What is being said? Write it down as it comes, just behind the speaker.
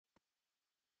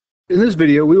In this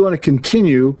video, we want to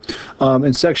continue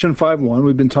in section 5.1.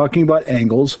 We've been talking about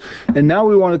angles, and now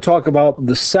we want to talk about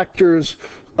the sectors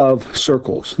of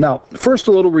circles. Now, first,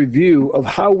 a little review of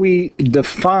how we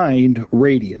defined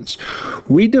radians.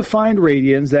 We defined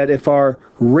radians that if our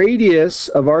radius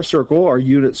of our circle, our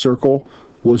unit circle,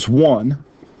 was 1,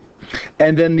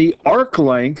 and then the arc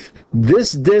length,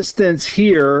 this distance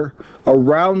here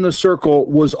around the circle,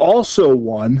 was also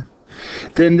 1,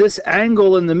 then this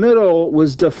angle in the middle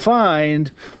was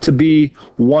defined to be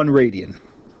 1 radian.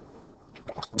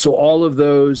 So all of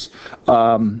those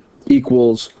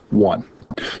equals 1.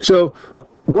 So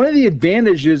one of the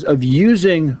advantages of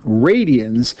using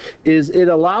radians is it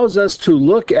allows us to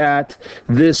look at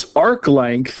this arc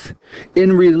length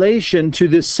in relation to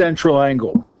this central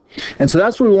angle. And so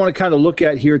that's what we want to kind of look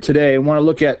at here today. I want to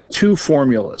look at two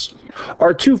formulas.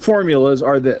 Our two formulas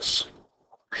are this.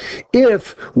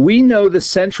 If we know the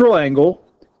central angle,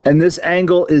 and this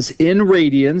angle is in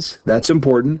radians, that's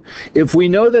important. If we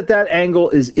know that that angle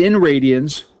is in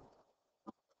radians,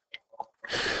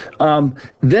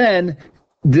 then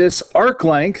this arc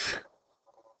length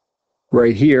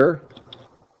right here,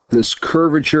 this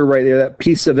curvature right there, that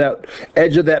piece of that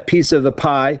edge of that piece of the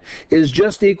pie, is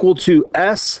just equal to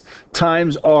S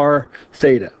times R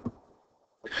theta.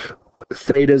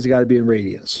 Theta's got to be in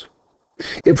radians.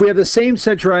 If we have the same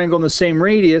central angle and the same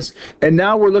radius, and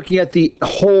now we're looking at the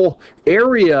whole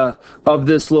area of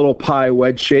this little pie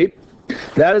wedge shape,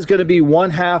 that is going to be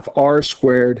 1/2 R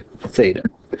squared theta.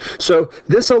 So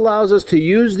this allows us to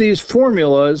use these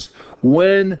formulas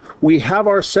when we have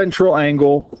our central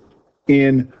angle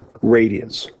in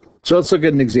radians. So let's look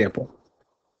at an example.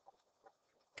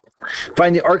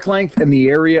 Find the arc length and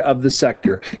the area of the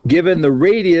sector. Given the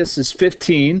radius is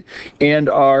 15 and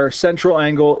our central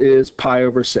angle is pi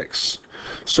over 6.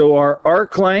 So our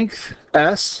arc length,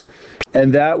 S,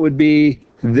 and that would be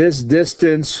this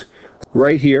distance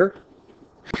right here,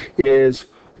 is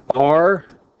R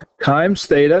times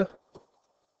theta,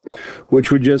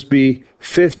 which would just be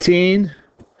 15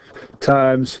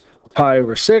 times pi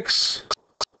over 6,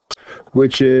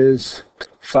 which is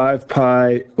 5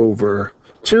 pi over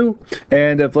 2.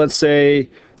 And if let's say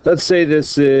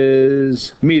this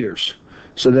is meters,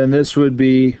 so then this would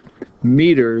be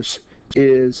meters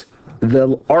is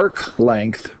the arc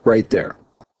length right there.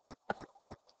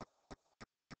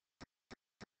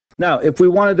 Now, if we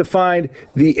wanted to find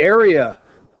the area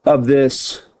of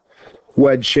this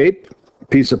wedge shape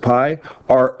piece of pie,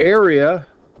 our area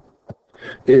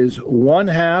is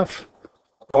 1/2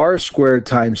 R squared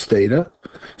times theta.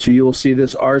 So you will see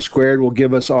this R squared will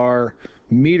give us our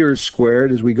meters squared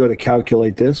as we go to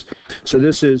calculate this. So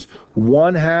this is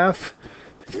 1/2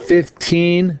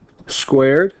 15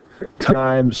 squared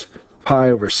times pi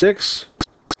over 6.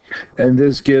 And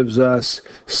this gives us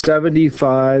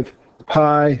 75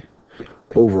 pi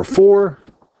over 4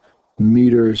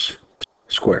 meters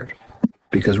squared,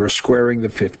 because we're squaring the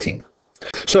 15.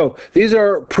 So these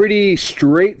are pretty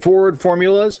straightforward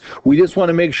formulas. We just want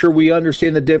to make sure we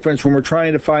understand the difference when we're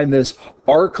trying to find this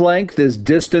arc length, this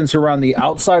distance around the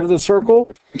outside of the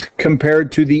circle,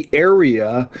 compared to the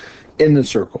area in the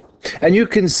circle. And you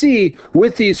can see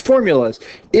with these formulas,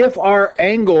 if our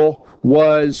angle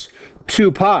was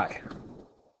 2 pi,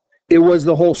 it was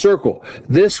the whole circle.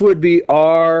 This would be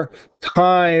R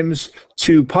times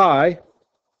 2 pi,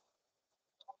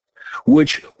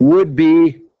 which would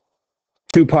be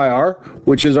 2 pi r,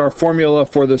 which is our formula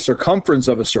for the circumference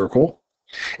of a circle.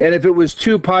 And if it was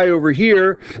 2 pi over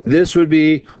here, this would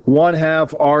be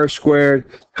 1/2 R squared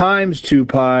times 2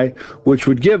 pi, which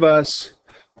would give us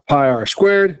pi r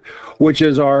squared, which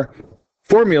is our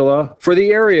formula for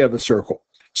the area of a circle.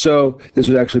 So this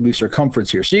would actually be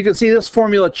circumference here. So you can see this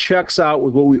formula checks out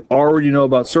with what we already know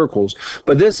about circles.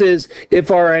 But this is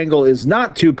if our angle is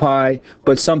not 2 pi,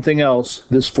 but something else,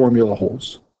 this formula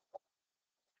holds.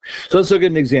 So let's look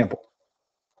at an example.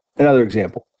 Another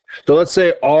example. So let's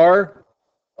say R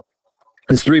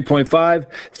is 3.5,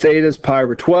 theta is pi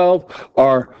over 12.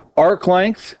 Our arc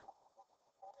length,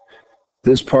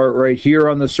 this part right here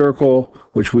on the circle,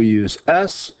 which we use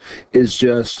S, is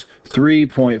just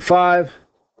 3.5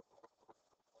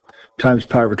 times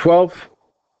pi over 12.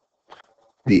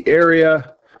 The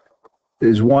area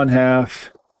is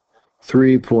 1/2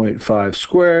 3.5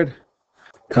 squared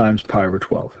times pi over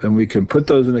 12. And we can put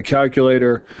those in the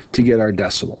calculator to get our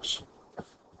decimals.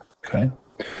 Okay.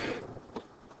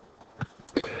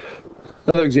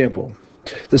 Another example.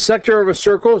 The sector of a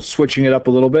circle, switching it up a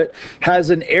little bit, has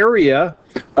an area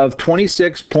of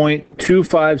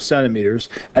 26.25 centimeters,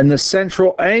 and the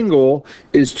central angle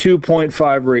is 2.1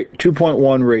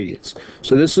 radians.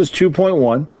 So this is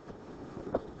 2.1.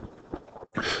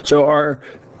 So our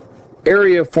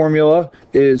area formula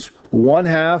is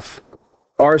 1/2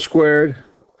 r squared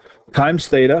times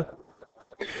theta.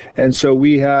 And so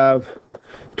we have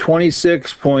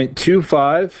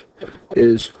 26.25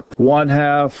 is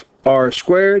 1/2 r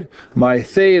squared. My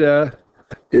theta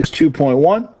is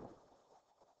 2.1.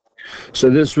 So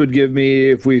this would give me,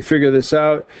 if we figure this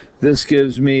out, this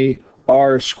gives me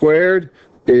r squared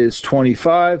is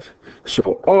 25.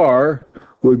 So r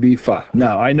would be 5.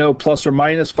 Now, I know plus or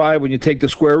minus 5 when you take the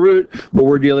square root, but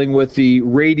we're dealing with the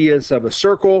radius of a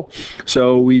circle,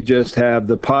 so we just have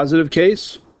the positive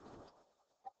case.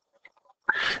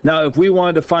 Now, if we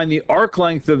wanted to find the arc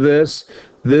length of this,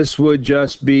 this would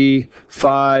just be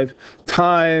 5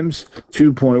 times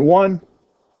 2.1,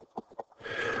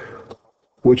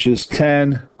 which is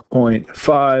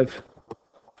 10.5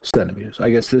 centimeters. I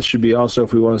guess this should be also,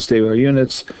 if we want to stay with our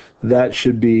units, that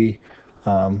should be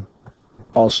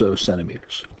also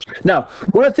centimeters. Now,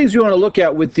 one of the things we want to look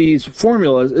at with these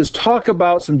formulas is talk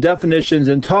about some definitions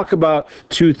and talk about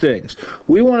two things.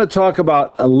 We want to talk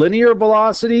about a linear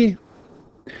velocity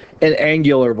and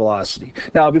angular velocity.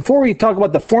 Now, before we talk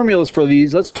about the formulas for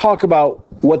these, let's talk about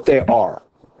what they are.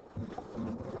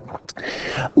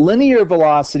 Linear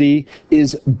velocity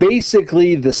is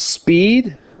basically the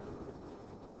speed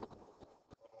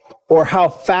or how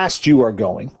fast you are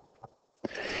going.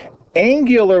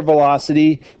 Angular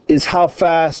velocity is how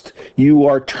fast you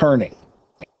are turning.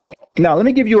 Now, let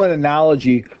me give you an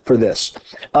analogy for this.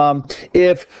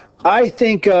 If I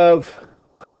think of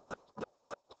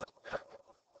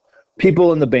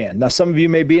people in the band. Now, some of you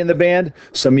may be in the band,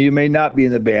 some of you may not be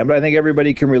in the band, but I think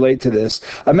everybody can relate to this.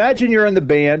 Imagine you're in the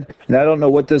band, and I don't know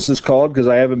what this is called because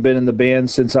I haven't been in the band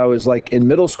since I was like in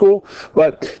middle school,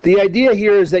 but the idea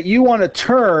here is that you want to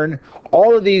turn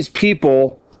all of these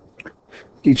people.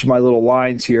 Each of my little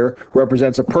lines here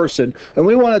represents a person, and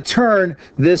we want to turn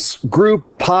this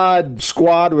group, pod,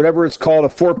 squad, whatever it's called,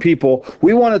 of 4 people,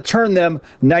 we want to turn them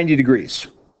 90 degrees.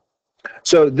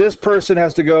 So this person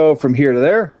has to go from here to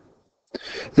there.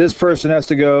 This person has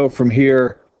to go from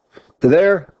here to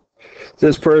there.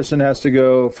 This person has to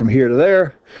go from here to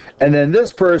there. And then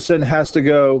this person has to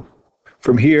go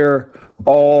from here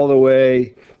all the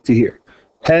way to here.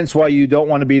 Hence why you don't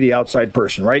want to be the outside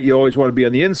person, right? You always want to be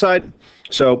on the inside.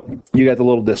 So you got the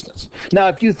little distance. Now,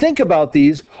 if you think about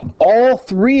these, all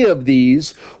 3 of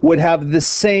these would have the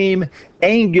same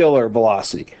angular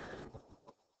velocity.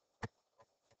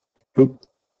 Oop.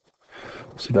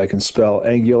 See if I can spell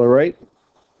angular right.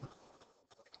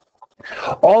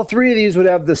 All 3 of these would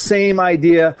have the same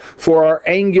idea for our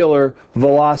angular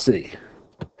velocity,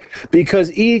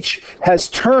 because each has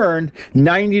turned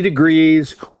 90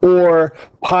 degrees, or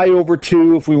pi over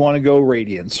 2 if we want to go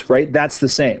radians, right? That's the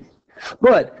same.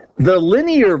 But the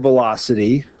linear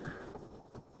velocity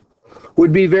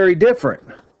would be very different,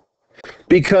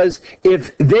 because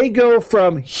if they go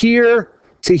from here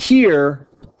to here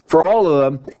for all of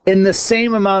them in the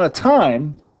same amount of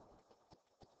time,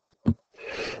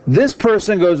 this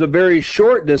person goes a very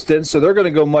short distance, so they're going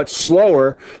to go much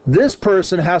slower. This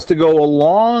person has to go a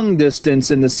long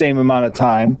distance in the same amount of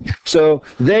time, so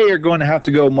they are going to have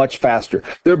to go much faster.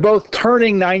 They're both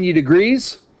turning 90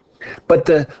 degrees, but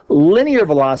the linear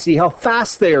velocity, how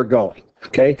fast they are going.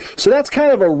 Okay, so that's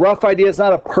kind of a rough idea. It's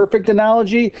not a perfect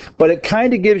analogy, but it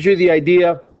kind of gives you the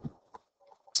idea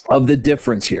of the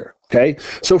difference here. Okay,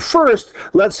 so first,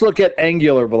 let's look at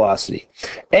angular velocity.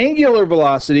 Angular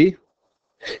velocity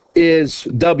is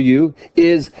W,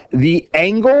 is the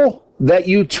angle that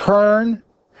you turn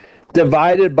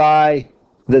divided by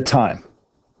the time.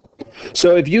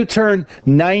 So if you turn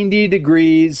 90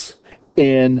 degrees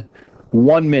in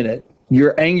 1 minute,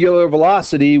 your angular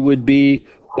velocity would be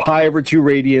pi over 2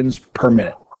 radians per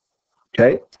minute.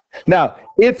 Okay? Now,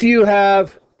 if you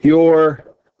have your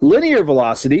linear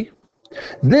velocity,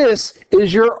 this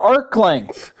is your arc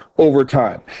length over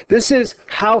time. This is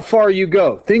how far you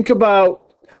go. Think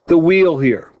about the wheel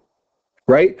here,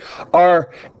 right?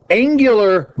 Our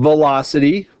angular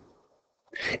velocity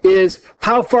is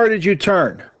how far did you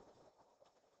turn?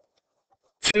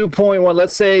 2.1.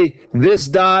 Let's say this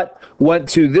dot went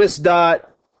to this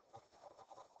dot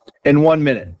in 1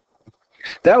 minute.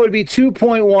 That would be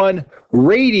 2.1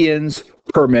 radians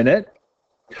per minute,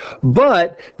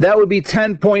 but that would be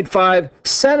 10.5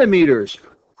 centimeters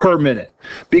per minute,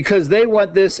 because they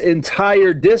want this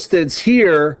entire distance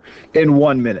here in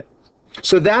 1 minute.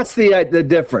 So that's the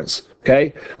difference,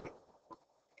 okay?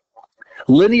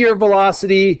 Linear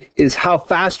velocity is how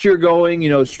fast you're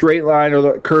going, straight line or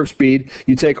the curve speed.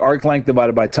 You take arc length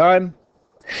divided by time.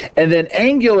 And then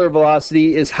angular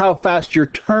velocity is how fast you're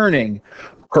turning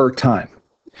per time.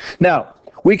 Now,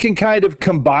 we can kind of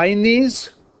combine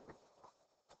these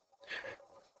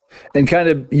and kind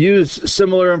of use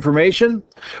similar information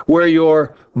where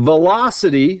your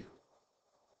velocity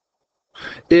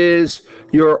is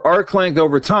your arc length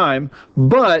over time,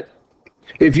 but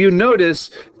if you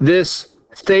notice this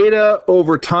theta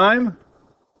over time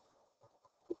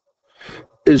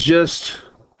is just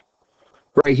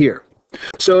right here.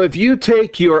 So if you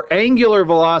take your angular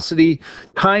velocity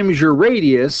times your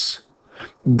radius,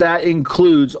 that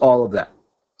includes all of that.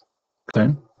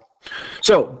 Okay.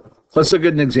 So let's look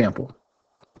at an example.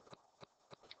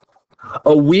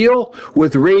 A wheel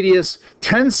with radius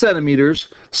 10 centimeters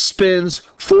spins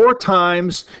 4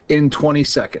 times in 20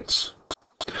 seconds.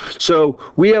 So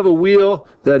we have a wheel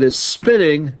that is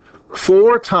spinning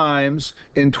 4 times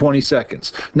in 20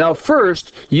 seconds. Now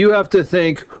first, you have to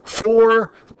think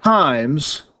 4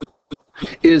 times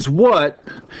is what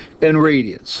in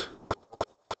radians?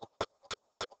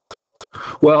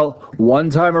 Well, 1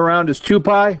 time around is 2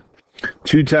 pi.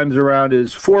 2 times around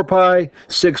is 4 pi,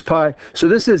 6 pi. So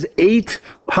this is 8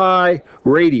 pi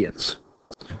radians.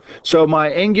 So my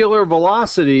angular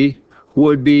velocity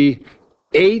would be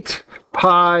 8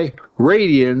 pi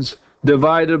radians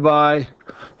divided by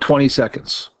 20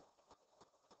 seconds.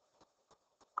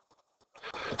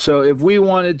 So if we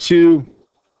wanted to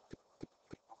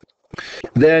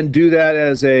then do that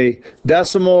as a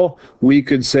decimal, we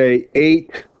could say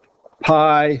 8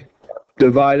 pi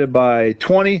divided by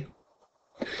 20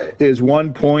 is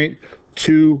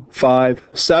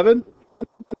 1.257.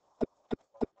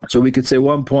 So we could say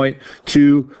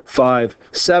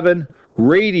 1.257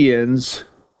 radians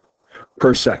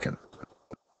per second.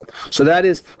 So that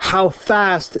is how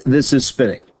fast this is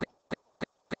spinning.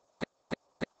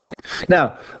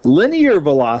 Now, linear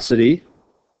velocity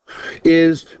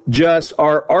is just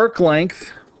our arc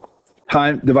length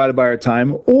time divided by our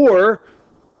time, or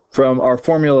from our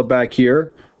formula back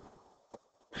here,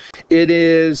 it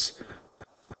is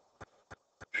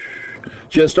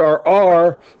just our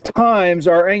r times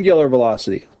our angular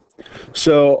velocity.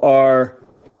 So our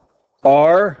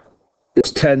r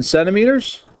is 10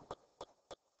 centimeters.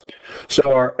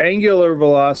 So our angular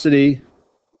velocity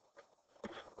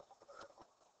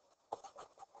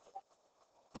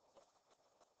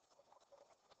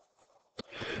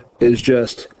is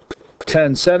just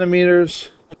 10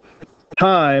 centimeters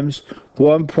times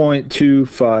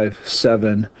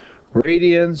 1.257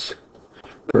 radians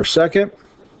per second,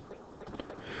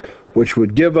 which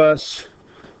would give us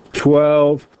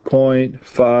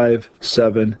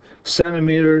 12.57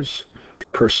 centimeters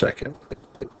per second.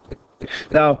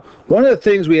 Now, one of the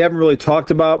things we haven't really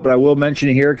talked about, but I will mention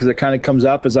it here because it kind of comes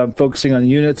up as I'm focusing on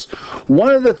units.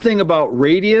 One of the things about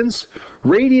radians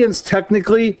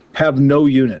technically have no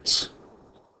units.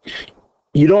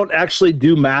 You don't actually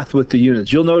do math with the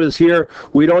units. You'll notice here,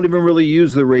 we don't even really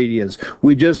use the radians.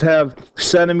 We just have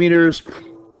centimeters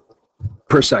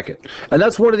per second. And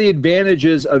that's one of the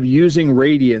advantages of using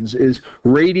radians is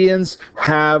radians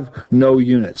have no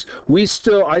units.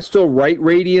 I still write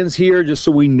radians here just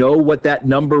so we know what that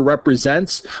number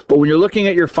represents. But when you're looking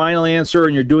at your final answer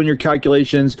and you're doing your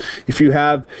calculations, you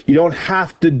don't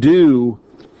have to deal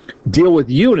with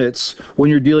units when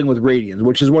you're dealing with radians,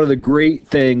 which is one of the great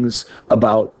things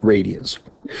about radians.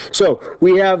 So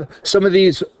we have some of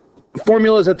these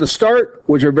formulas at the start,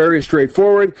 which are very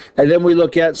straightforward, and then we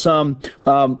look at some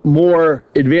more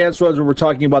advanced ones when we're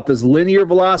talking about this linear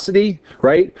velocity,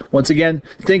 right? Once again,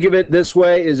 think of it this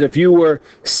way, is if you were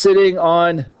sitting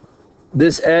on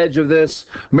this edge of this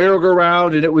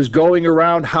merry-go-round and it was going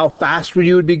around, how fast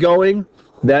you would be going?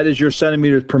 That is your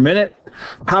centimeters per minute.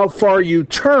 How far you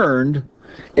turned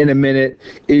in a minute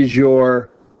is your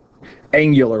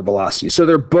angular velocity. So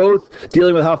they're both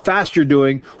dealing with how fast you're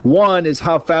doing. One is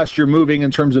how fast you're moving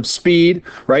in terms of speed,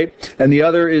 right? And the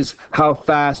other is how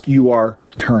fast you are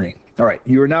turning. All right,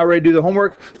 you are now ready to do the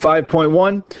homework.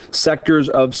 5.1, sectors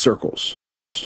of circles.